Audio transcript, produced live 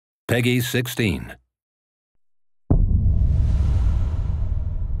Peggy 16.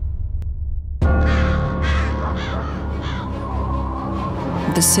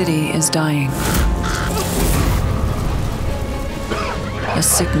 The city is dying. A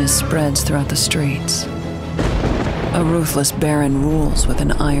sickness spreads throughout the streets. A ruthless baron rules with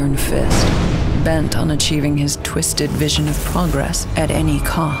an iron fist, bent on achieving his twisted vision of progress at any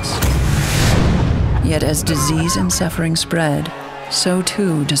cost. Yet as disease and suffering spread, so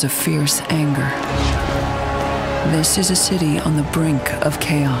too does a fierce anger. This is a city on the brink of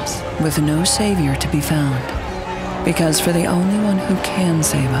chaos, with no savior to be found. Because for the only one who can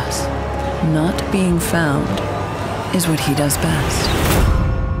save us, not being found is what he does best.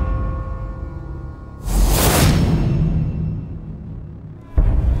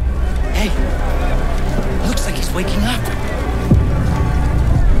 Hey, looks like he's waking up.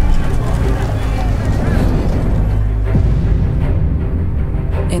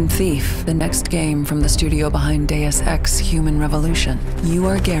 In Thief, the next game from the studio behind Deus Ex: Human Revolution, you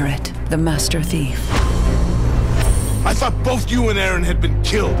are Garrett, the Master Thief. I thought both you and Aaron had been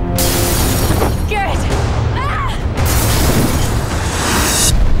killed. Garrett! Ah!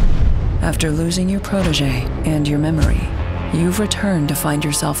 After losing your protege and your memory, you've returned to find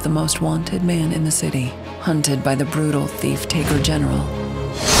yourself the most wanted man in the city, hunted by the brutal thief-taker general.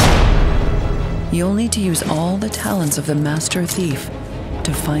 You'll need to use all the talents of the Master Thief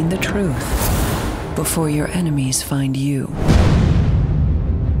to find the truth before your enemies find you.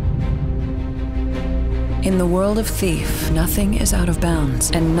 In the world of Thief, nothing is out of bounds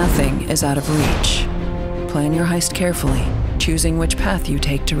and nothing is out of reach. Plan your heist carefully, choosing which path you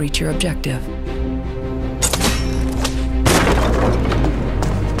take to reach your objective.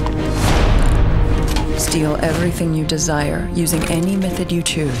 Steal everything you desire using any method you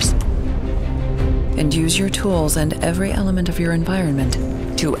choose. And use your tools and every element of your environment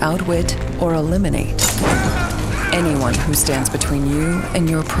to outwit or eliminate anyone who stands between you and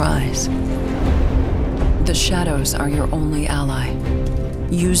your prize. The shadows are your only ally.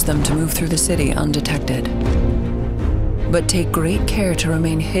 Use them to move through the city undetected. But take great care to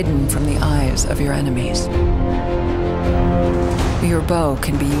remain hidden from the eyes of your enemies. Your bow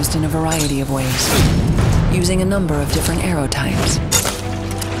can be used in a variety of ways, using a number of different arrow types.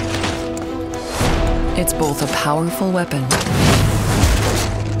 It's both a powerful weapon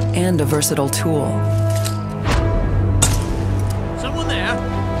and a versatile tool. Someone there?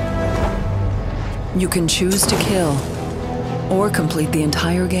 You can choose to kill or complete the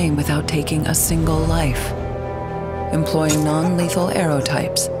entire game without taking a single life, employing non-lethal arrow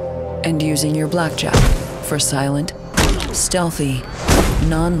types and using your blackjack for silent, stealthy,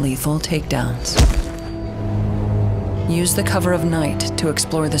 non-lethal takedowns. Use the cover of night to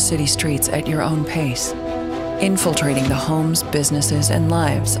explore the city streets at your own pace, infiltrating the homes, businesses, and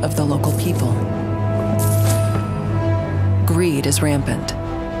lives of the local people. Greed is rampant,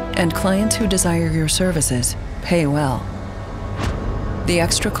 and clients who desire your services pay well. The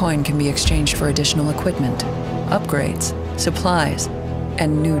extra coin can be exchanged for additional equipment, upgrades, supplies,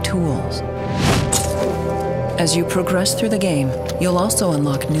 and new tools. As you progress through the game, you'll also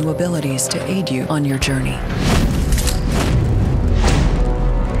unlock new abilities to aid you on your journey.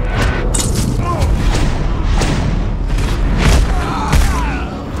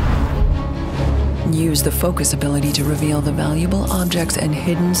 Use the focus ability to reveal the valuable objects and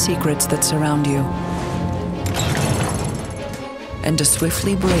hidden secrets that surround you, and to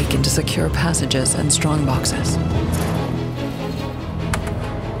swiftly break into secure passages and strongboxes.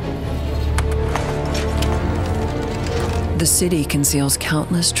 The city conceals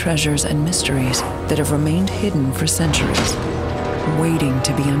countless treasures and mysteries that have remained hidden for centuries, waiting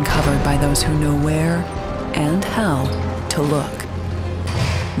to be uncovered by those who know where and how to look.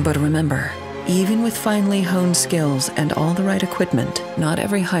 But remember, even with finely honed skills and all the right equipment, not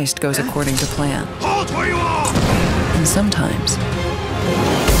every heist goes according to plan. Halt where you are! And sometimes,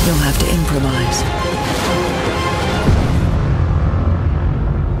 you'll have to improvise.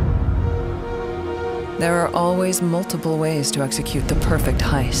 There are always multiple ways to execute the perfect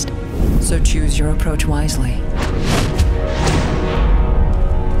heist, so choose your approach wisely.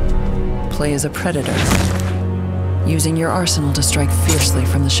 Play as a predator, using your arsenal to strike fiercely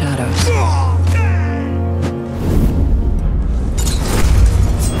from the shadows.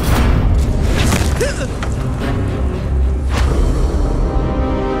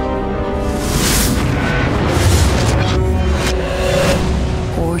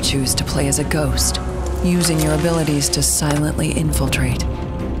 Or choose to play as a ghost, using your abilities to silently infiltrate.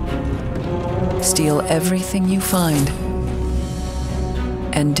 Steal everything you find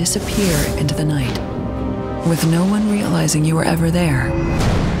and disappear into the night, with no one realizing you were ever there.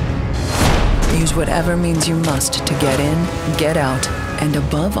 Use whatever means you must to get in, get out, and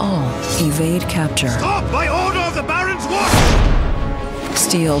above all, evade capture. Stop! By order of the Baron's watch!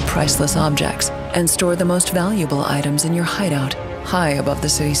 Steal priceless objects and store the most valuable items in your hideout, high above the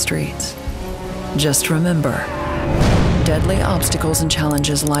city streets. Just remember, deadly obstacles and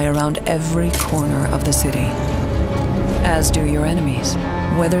challenges lie around every corner of the city. As do your enemies,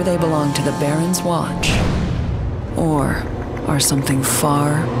 whether they belong to the Baron's watch or are something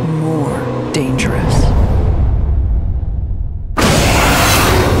far more dangerous.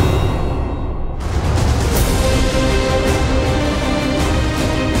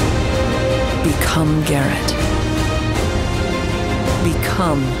 Become Garrett.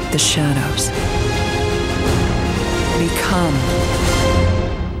 Become the shadows.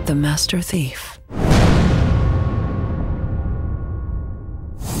 Become the Master Thief.